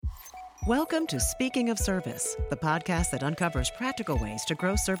Welcome to Speaking of Service, the podcast that uncovers practical ways to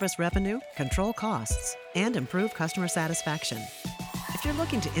grow service revenue, control costs, and improve customer satisfaction. If you're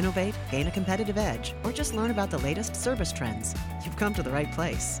looking to innovate, gain a competitive edge, or just learn about the latest service trends, you've come to the right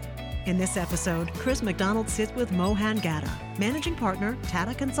place. In this episode, Chris McDonald sits with Mohan Gatta, managing partner,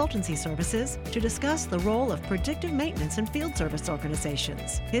 Tata Consultancy Services, to discuss the role of predictive maintenance in field service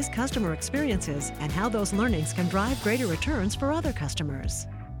organizations, his customer experiences, and how those learnings can drive greater returns for other customers.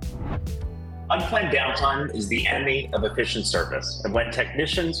 Unplanned downtime is the enemy of efficient service, and when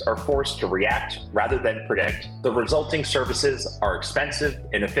technicians are forced to react rather than predict, the resulting services are expensive,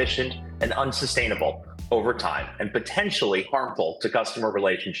 inefficient, and unsustainable over time, and potentially harmful to customer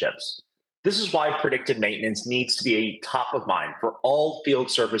relationships. This is why predictive maintenance needs to be top of mind for all field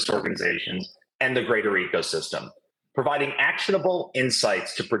service organizations and the greater ecosystem. Providing actionable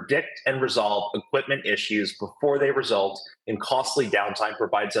insights to predict and resolve equipment issues before they result in costly downtime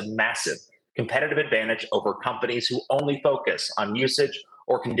provides a massive competitive advantage over companies who only focus on usage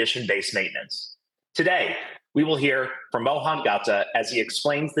or condition-based maintenance. Today, we will hear from Mohan Gatta as he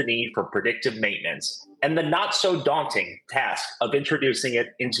explains the need for predictive maintenance and the not-so-daunting task of introducing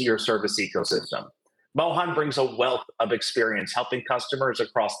it into your service ecosystem. Mohan brings a wealth of experience helping customers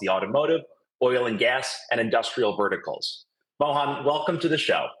across the automotive, oil and gas, and industrial verticals. Mohan, welcome to the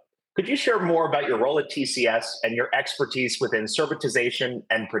show. Could you share more about your role at TCS and your expertise within servitization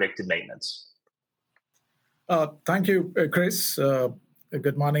and predictive maintenance? Thank you, Chris.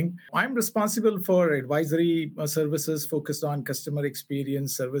 Good morning. I'm responsible for advisory services focused on customer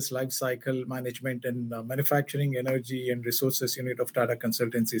experience, service lifecycle management, and manufacturing, energy, and resources unit of Tata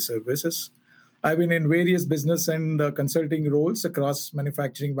Consultancy Services. I've been in various business and consulting roles across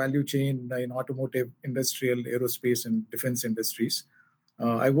manufacturing value chain in automotive, industrial, aerospace, and defense industries.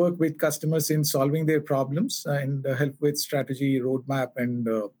 I work with customers in solving their problems and help with strategy, roadmap, and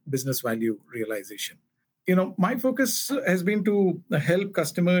business value realization. My focus has been to help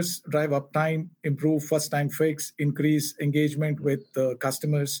customers drive uptime, improve first-time fix, increase engagement with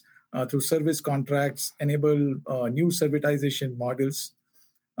customers through service contracts, enable new servitization models.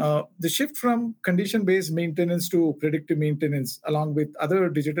 The shift from condition-based maintenance to predictive maintenance, along with other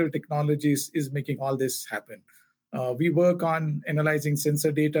digital technologies, is making all this happen. We work on analyzing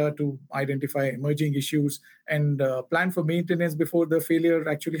sensor data to identify emerging issues and plan for maintenance before the failure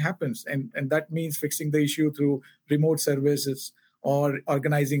actually happens. And that means fixing the issue through remote services or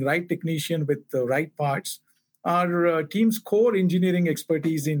organizing right technician with the right parts. Our team's core engineering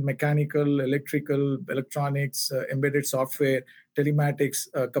expertise in mechanical, electrical, electronics, embedded software, telematics,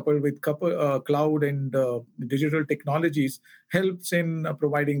 coupled with cloud and digital technologies, helps in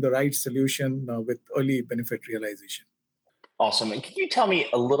providing the right solution with early benefit realization. Awesome. And can you tell me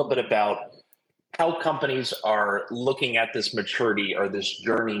a little bit about how companies are looking at this maturity or this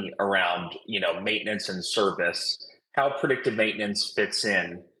journey around, maintenance and service, how predictive maintenance fits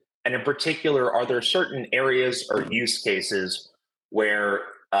in? And in particular, are there certain areas or use cases where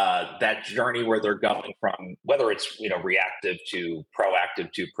that journey where they're going from, whether it's reactive to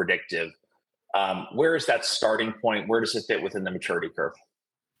proactive to predictive, where is that starting point? Where does it fit within the maturity curve?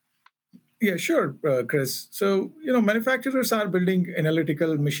 Yeah, sure, Chris. So, manufacturers are building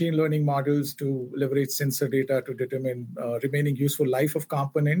analytical machine learning models to leverage sensor data to determine remaining useful life of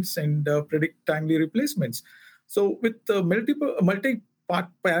components and predict timely replacements. So with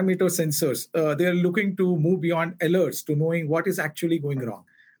multi-parameter sensors, they are looking to move beyond alerts to knowing what is actually going wrong.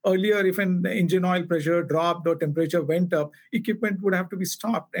 Earlier, if an engine oil pressure dropped or temperature went up, equipment would have to be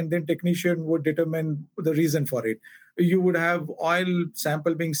stopped, and then technician would determine the reason for it. You would have oil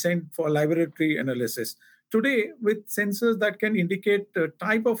sample being sent for laboratory analysis. Today, with sensors that can indicate the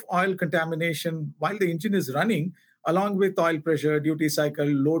type of oil contamination while the engine is running, along with oil pressure, duty cycle,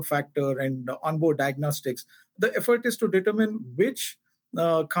 load factor, and onboard diagnostics, the effort is to determine which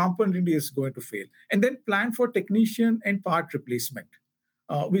component is going to fail, and then plan for technician and part replacement.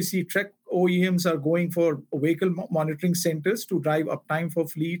 We see truck OEMs are going for vehicle monitoring centers to drive uptime for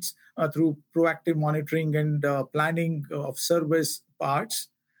fleets through proactive monitoring and planning of service parts.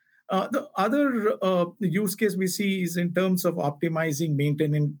 The other use case we see is in terms of optimizing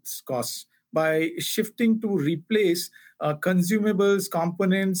maintenance costs by shifting to replace consumables,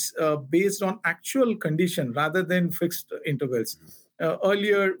 components based on actual condition rather than fixed intervals.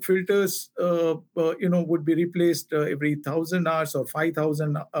 Earlier, filters, would be replaced every 1,000 hours or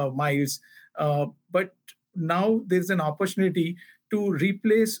 5,000 miles. But now there's an opportunity to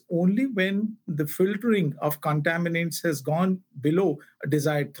replace only when the filtering of contaminants has gone below a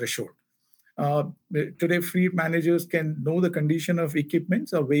desired threshold. Today, fleet managers can know the condition of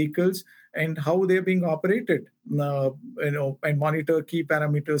equipments or vehicles and how they're being operated, and monitor key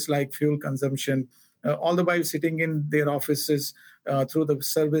parameters like fuel consumption, all the while sitting in their offices through the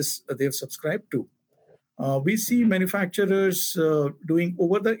service they've subscribed to. We see manufacturers doing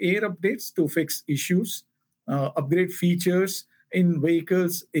over-the-air updates to fix issues, upgrade features in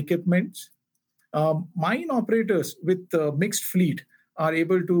vehicles, equipment. Mine operators with mixed fleet are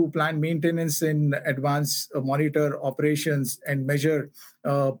able to plan maintenance in advance, monitor operations, and measure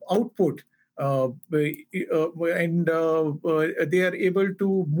output. And they are able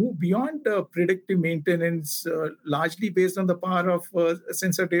to move beyond predictive maintenance, largely based on the power of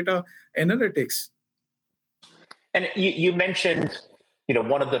sensor data analytics. And you mentioned,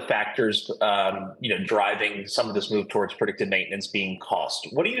 one of the factors, driving some of this move towards predictive maintenance being cost.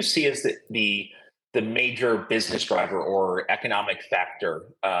 What do you see as the major business driver or economic factor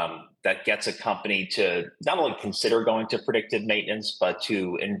that gets a company to not only consider going to predictive maintenance, but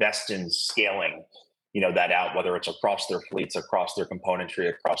to invest in scaling, that out, whether it's across their fleets, across their componentry,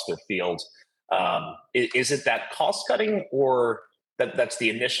 across their fields? Is it that cost cutting, or that's the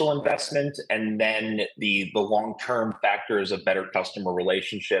initial investment, and then the long-term factors of better customer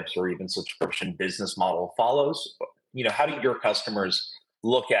relationships or even subscription business model follows? How do your customers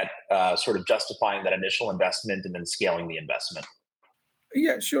look at sort of justifying that initial investment and then scaling the investment?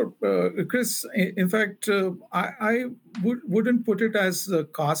 Yeah, sure, Chris. In fact, I wouldn't put it as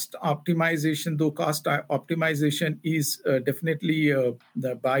cost optimization, though cost optimization is definitely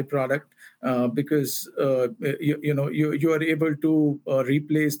the byproduct, because you are able to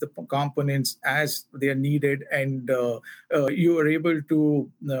replace the components as they are needed, and you are able to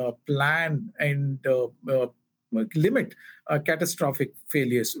plan and limit catastrophic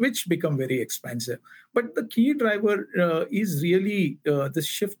failures, which become very expensive. But the key driver is really the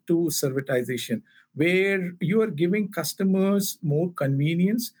shift to servitization, where you are giving customers more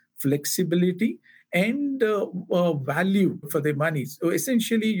convenience, flexibility, and value for their money. So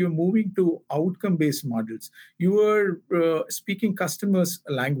essentially, you're moving to outcome-based models. You are speaking customers'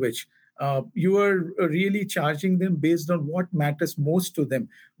 language. You are really charging them based on what matters most to them,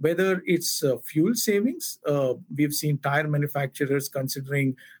 whether it's fuel savings. We've seen tire manufacturers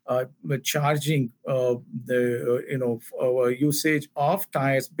considering charging the usage of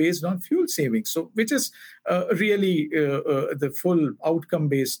tires based on fuel savings, so which is really the full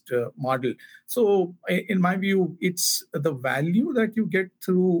outcome-based model. So, in my view, it's the value that you get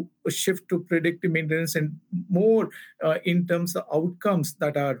through a shift to predictive maintenance, and more in terms of outcomes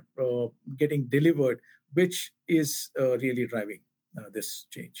that are getting delivered, which is really driving this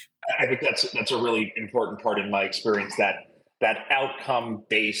change. I think that's a really important part in my experience, that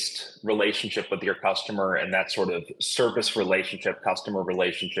outcome-based relationship with your customer and that sort of service relationship, customer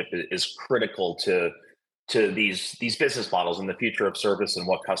relationship is critical to these business models and the future of service and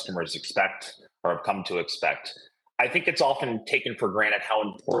what customers expect or have come to expect. I think it's often taken for granted how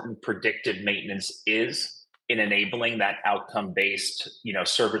important predictive maintenance is in enabling that outcome-based,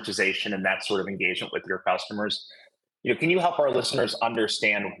 servitization and that sort of engagement with your customers. Can you help our listeners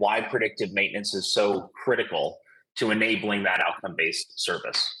understand why predictive maintenance is so critical to enabling that outcome-based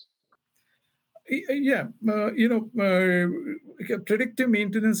service? Yeah, predictive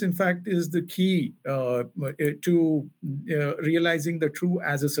maintenance, in fact, is the key to realizing the true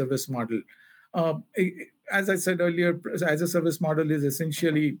as-a-service model. As I said earlier, as a service model is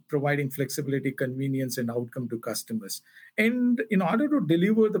essentially providing flexibility, convenience, and outcome to customers. And in order to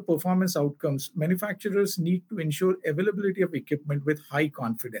deliver the performance outcomes, manufacturers need to ensure availability of equipment with high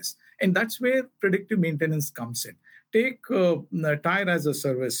confidence. And that's where predictive maintenance comes in. Take tire as a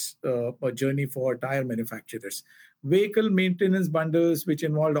service journey for tire manufacturers. Vehicle maintenance bundles, which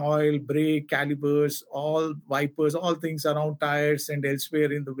involved oil, brake, calipers, all wipers, all things around tires and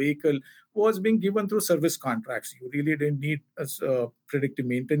elsewhere in the vehicle, was being given through service contracts. You really didn't need predictive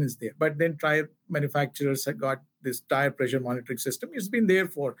maintenance there. But then tire manufacturers have got this tire pressure monitoring system. It's been there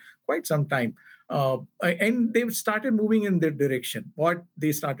for quite some time. And they've started moving in that direction. What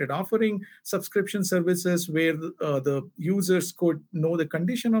they started offering subscription services where the users could know the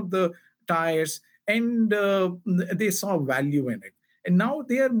condition of the tires, and they saw value in it. And now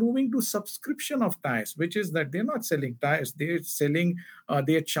they are moving to subscription of tires, which is that they're not selling tires. They're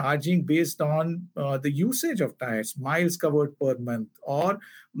charging based on the usage of tires, miles covered per month, or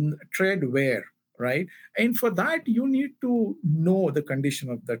tread wear, right? And for that, you need to know the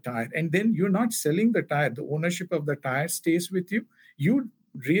condition of the tire. And then you're not selling the tire. The ownership of the tire stays with you. You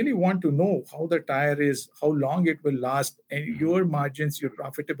really want to know how the tire is, how long it will last, and your margins, your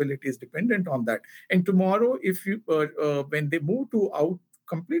profitability is dependent on that. And tomorrow, if you when they move to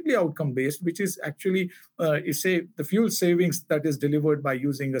completely outcome based, which is actually, say, the fuel savings that is delivered by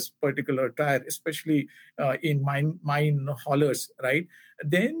using a particular tire, especially in mine haulers, right?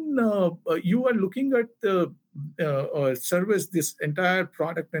 Then you are looking at the service, this entire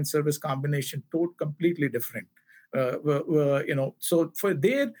product and service combination, completely different. So for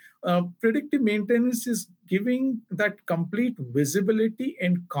their predictive maintenance is giving that complete visibility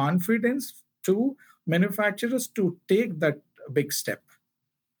and confidence to manufacturers to take that big step.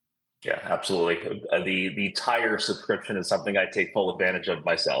 Yeah, absolutely. The tire subscription is something I take full advantage of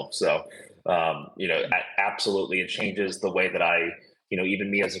myself. So, absolutely, it changes the way that I,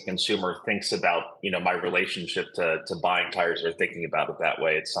 even me as a consumer thinks about, my relationship to buying tires or thinking about it that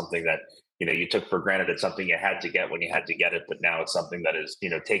way. It's something that, you took for granted. It's something you had to get when you had to get it, but now it's something that is,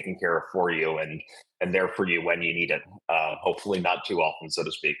 taken care of for you and there for you when you need it. Hopefully not too often, so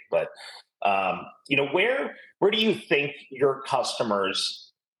to speak. But, where do you think your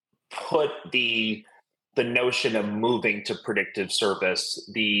customers put the notion of moving to predictive service,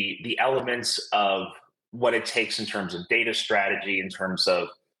 the elements of what it takes in terms of data strategy, in terms of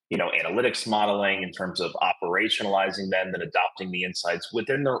analytics modeling, in terms of operationalizing them, then adopting the insights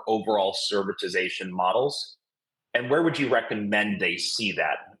within their overall servitization models? And where would you recommend they see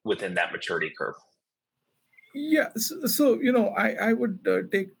that within that maturity curve? Yeah, so I would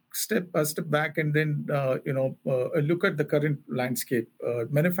take a step back and then look at the current landscape.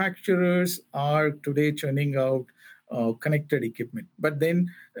 Manufacturers are today churning out connected equipment, but then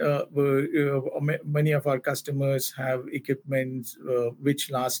many of our customers have equipment which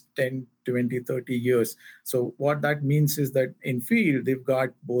last 10, 20, 30 years. So what that means is that in field they've got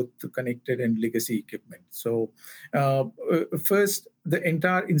both connected and legacy equipment. So first, the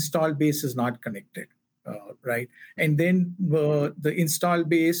entire install base is not connected. Right. And then the install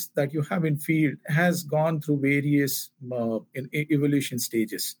base that you have in field has gone through various evolution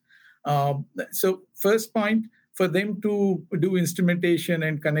stages. So first point, for them to do instrumentation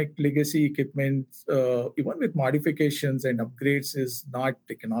and connect legacy equipment, even with modifications and upgrades, is not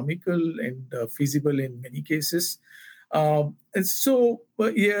economical and feasible in many cases. They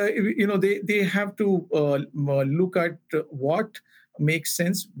have to look at what makes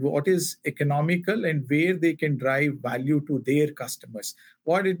sense, what is economical, and where they can drive value to their customers.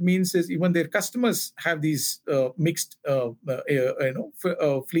 What it means is even their customers have these mixed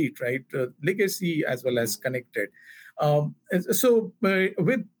fleet, right? Legacy as well as connected.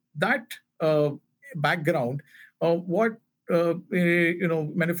 With that background, what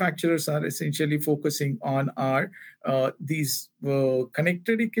manufacturers are essentially focusing on are these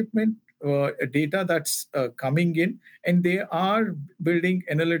connected equipment, data that's coming in, and they are building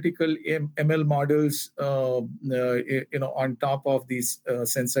analytical ML models, on top of these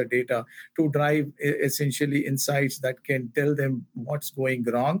sensor data to drive essentially insights that can tell them what's going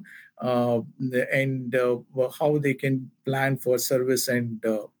wrong and how they can plan for service and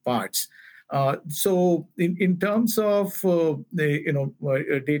parts. So in terms of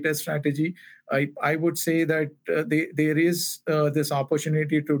data strategy, I would say that there is this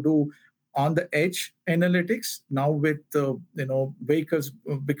opportunity to do on the edge analytics now with vehicles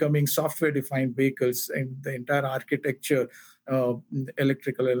becoming software defined vehicles and the entire architecture,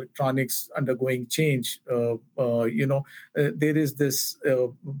 electronics undergoing change. There is this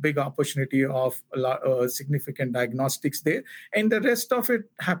big opportunity of significant diagnostics there, and the rest of it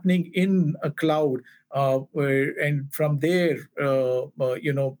happening in a cloud. And from there,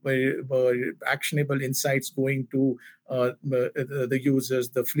 actionable insights going to the users,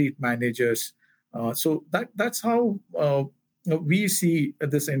 the fleet managers. So that's how we see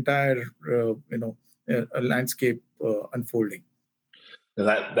this entire landscape unfolding.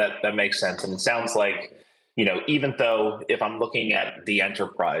 That makes sense, and it sounds like even though if I'm looking at the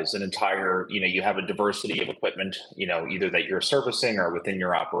enterprise, an entire you have a diversity of equipment, either that you're servicing or within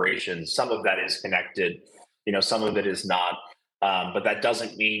your operations. Some of that is connected, some of it is not. But that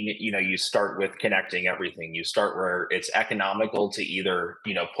doesn't mean, you start with connecting everything. You start where it's economical to either,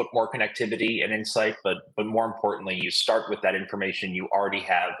 put more connectivity and insight, but more importantly, you start with that information you already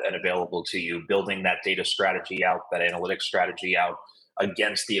have and available to you, building that data strategy out, that analytics strategy out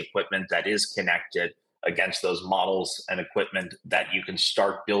against the equipment that is connected, against those models and equipment that you can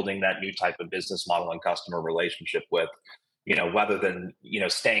start building that new type of business model and customer relationship with, rather than,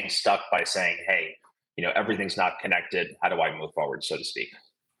 staying stuck by saying, hey, everything's not connected. How do I move forward, so to speak? Is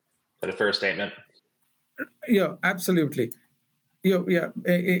that a fair statement? Yeah, absolutely. Yeah.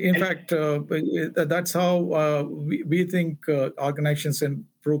 In fact, that's how we think organizations and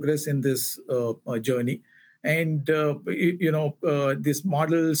progress in this journey. And these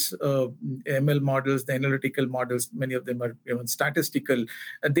models, ML models, the analytical models, many of them are statistical.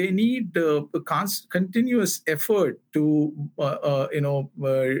 They need continuous effort to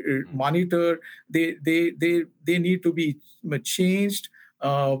monitor. They need to be changed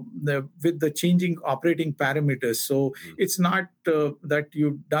with the changing operating parameters. So it's not that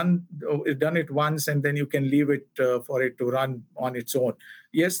you've done it once and then you can leave it for it to run on its own.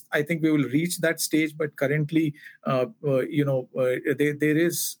 Yes, I think we will reach that stage, but currently, there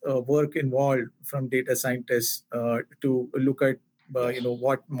is work involved from data scientists to look at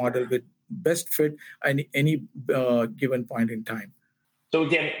what model would best fit any given point in time. So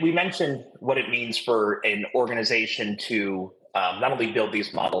again, we mentioned what it means for an organization to not only build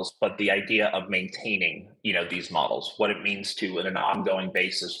these models, but the idea of maintaining, these models. What it means to, on an ongoing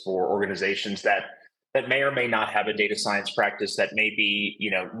basis, for organizations that may or may not have a data science practice, that may be,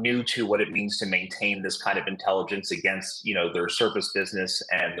 new to what it means to maintain this kind of intelligence against, their service business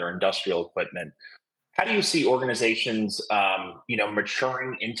and their industrial equipment. How do you see organizations,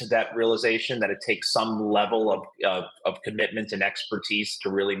 maturing into that realization that it takes some level of commitment and expertise to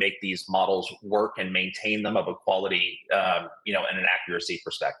really make these models work and maintain them of a quality, and an accuracy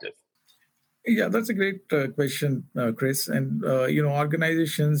perspective? Yeah, that's a great question, Chris. And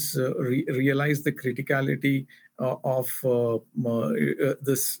organizations realize the criticality of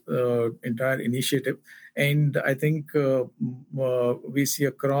this entire initiative, and I think we see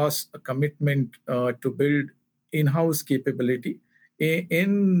across a commitment to build in-house capability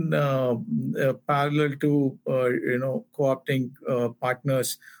in parallel to co-opting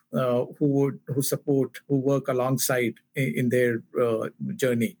partners who work alongside in their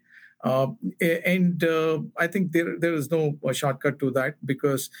journey. And I think there is no shortcut to that,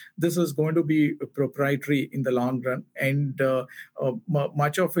 because this is going to be proprietary in the long run, and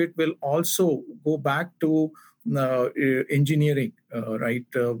much of it will also go back to engineering, right,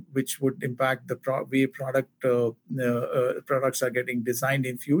 which would impact the way products are getting designed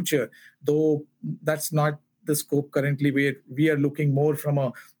in future. Though that's not the scope currently, where we are looking more from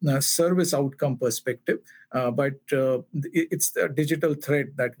a service outcome perspective. But it's the digital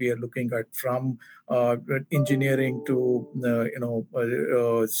thread that we are looking at, from engineering to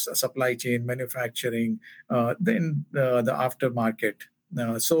supply chain, manufacturing, then the aftermarket.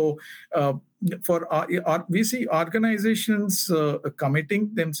 We see organizations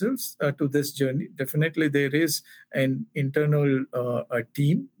committing themselves to this journey. Definitely, there is an internal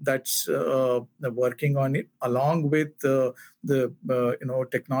team that's working on it, along with the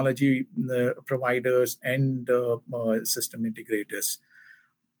technology providers and system integrators.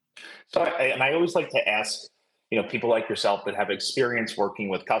 So, I always like to ask, people like yourself that have experience working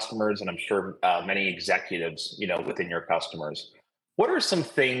with customers, and I'm sure many executives, within your customers. What are some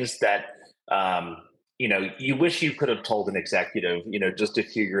things that you wish you could have told an executive, just a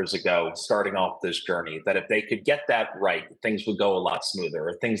few years ago, starting off this journey, that if they could get that right, things would go a lot smoother,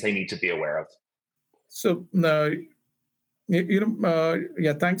 or things they need to be aware of? So,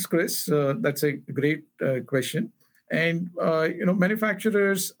 thanks, Chris. That's a great question. And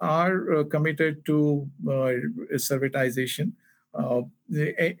manufacturers are committed to servitization, and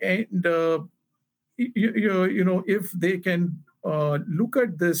if they can look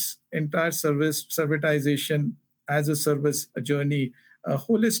at this entire servitization as a service journey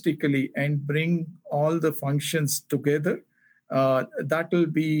holistically and bring all the functions together, that will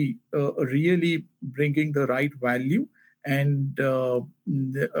be really bringing the right value, and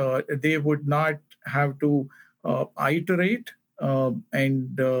they would not have to iterate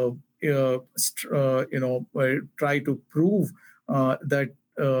and try to prove that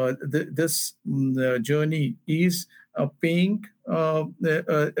this journey is paying off,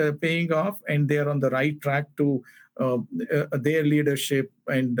 and they're on the right track to their leadership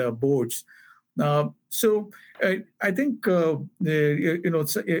and boards. So I think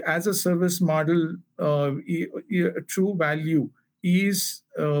as a service model, true value is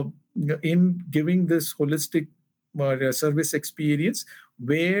in giving this holistic service experience,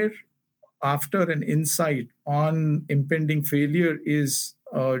 where after an insight on impending failure is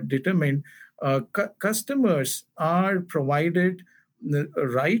determined, customers are provided the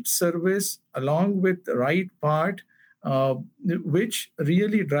right service along with the right part, which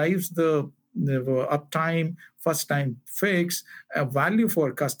really drives the uptime, first time fix, value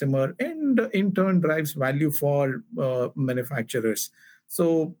for customer, and in turn drives value for manufacturers.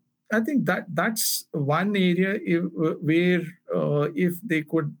 So I think that's one area where if they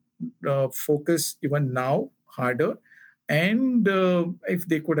could focus even now harder, and if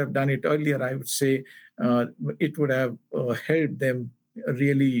they could have done it earlier, I would say it would have helped them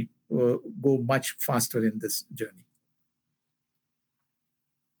really go much faster in this journey.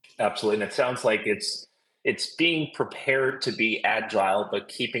 Absolutely. And it sounds like it's being prepared to be agile, but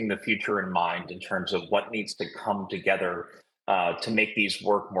keeping the future in mind in terms of what needs to come together to make these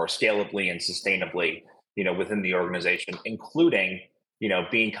work more scalably and sustainably, within the organization, including,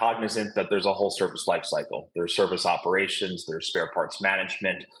 being cognizant that there's a whole service life cycle. There's service operations, there's spare parts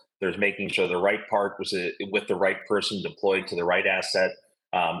management, there's making sure the right part was with the right person deployed to the right asset,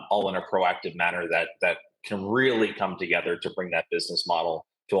 all in a proactive manner that can really come together to bring that business model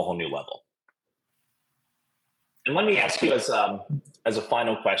to a whole new level. And let me ask you as a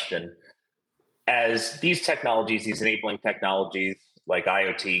final question, as these technologies, these enabling technologies like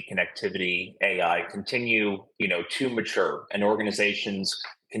IoT, connectivity, AI continue, to mature and organizations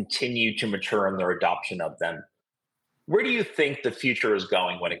continue to mature in their adoption of them, where do you think the future is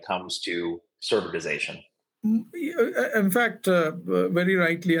going when it comes to servitization? In fact, very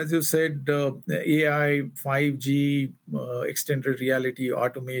rightly, as you said, AI, 5G, extended reality,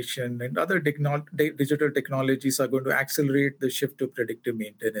 automation, and other digital technologies are going to accelerate the shift to predictive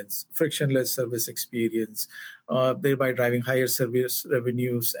maintenance, frictionless service experience, thereby driving higher service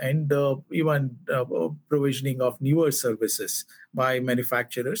revenues and even provisioning of newer services by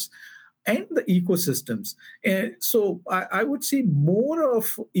manufacturers and the ecosystems. So I would see more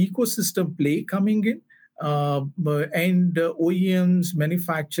of ecosystem play coming in. And OEMs,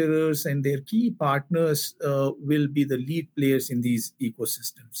 manufacturers, and their key partners will be the lead players in these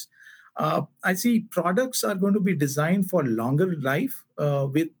ecosystems. I see products are going to be designed for longer life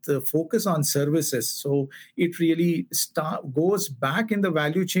with the focus on services. So it really goes back in the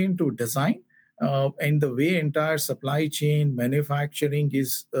value chain to design and the way entire supply chain manufacturing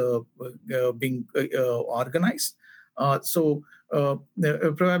is being organized. So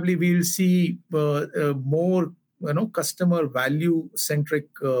probably we'll see more, customer value centric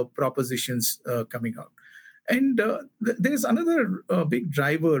propositions coming out. And there's another big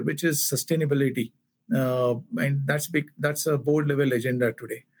driver, which is sustainability, and that's a board level agenda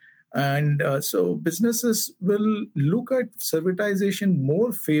today. And so businesses will look at servitization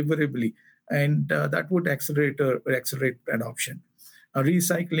more favorably, and that would accelerate adoption.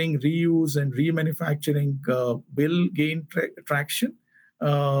 Recycling, reuse, and remanufacturing will gain traction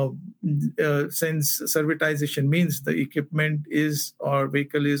since servitization means the equipment or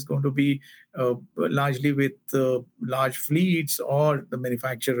vehicle is going to be largely with large fleets or the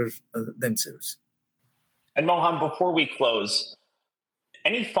manufacturers themselves. And Mohan, before we close,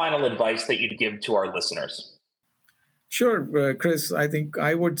 any final advice that you'd give to our listeners? Sure, Chris. I think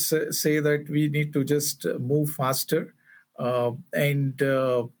I would say that we need to just move faster. And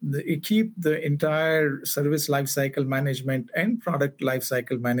keep the entire service lifecycle management and product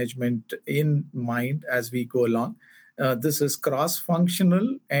lifecycle management in mind as we go along. This is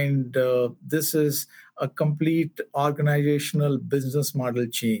cross-functional, and this is a complete organizational business model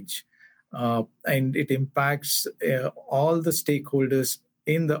change. And it impacts all the stakeholders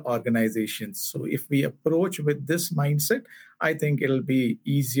in the organization. So if we approach with this mindset, I think it'll be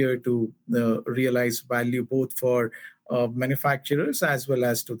easier to realize value both for manufacturers as well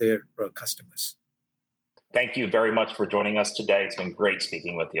as to their customers. Thank you very much for joining us today. It's been great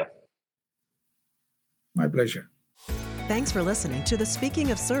speaking with you. My pleasure. Thanks for listening to the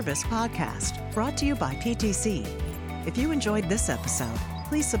Speaking of Service podcast, brought to you by PTC. If you enjoyed this episode,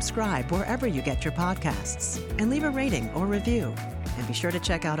 please subscribe wherever you get your podcasts and leave a rating or review. And be sure to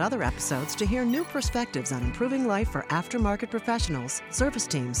check out other episodes to hear new perspectives on improving life for aftermarket professionals, service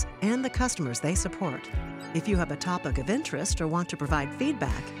teams, and the customers they support. If you have a topic of interest or want to provide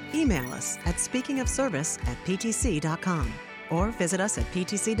feedback, email us at speakingofservice@ptc.com or visit us at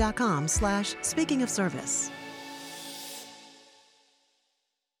ptc.com/speakingofservice.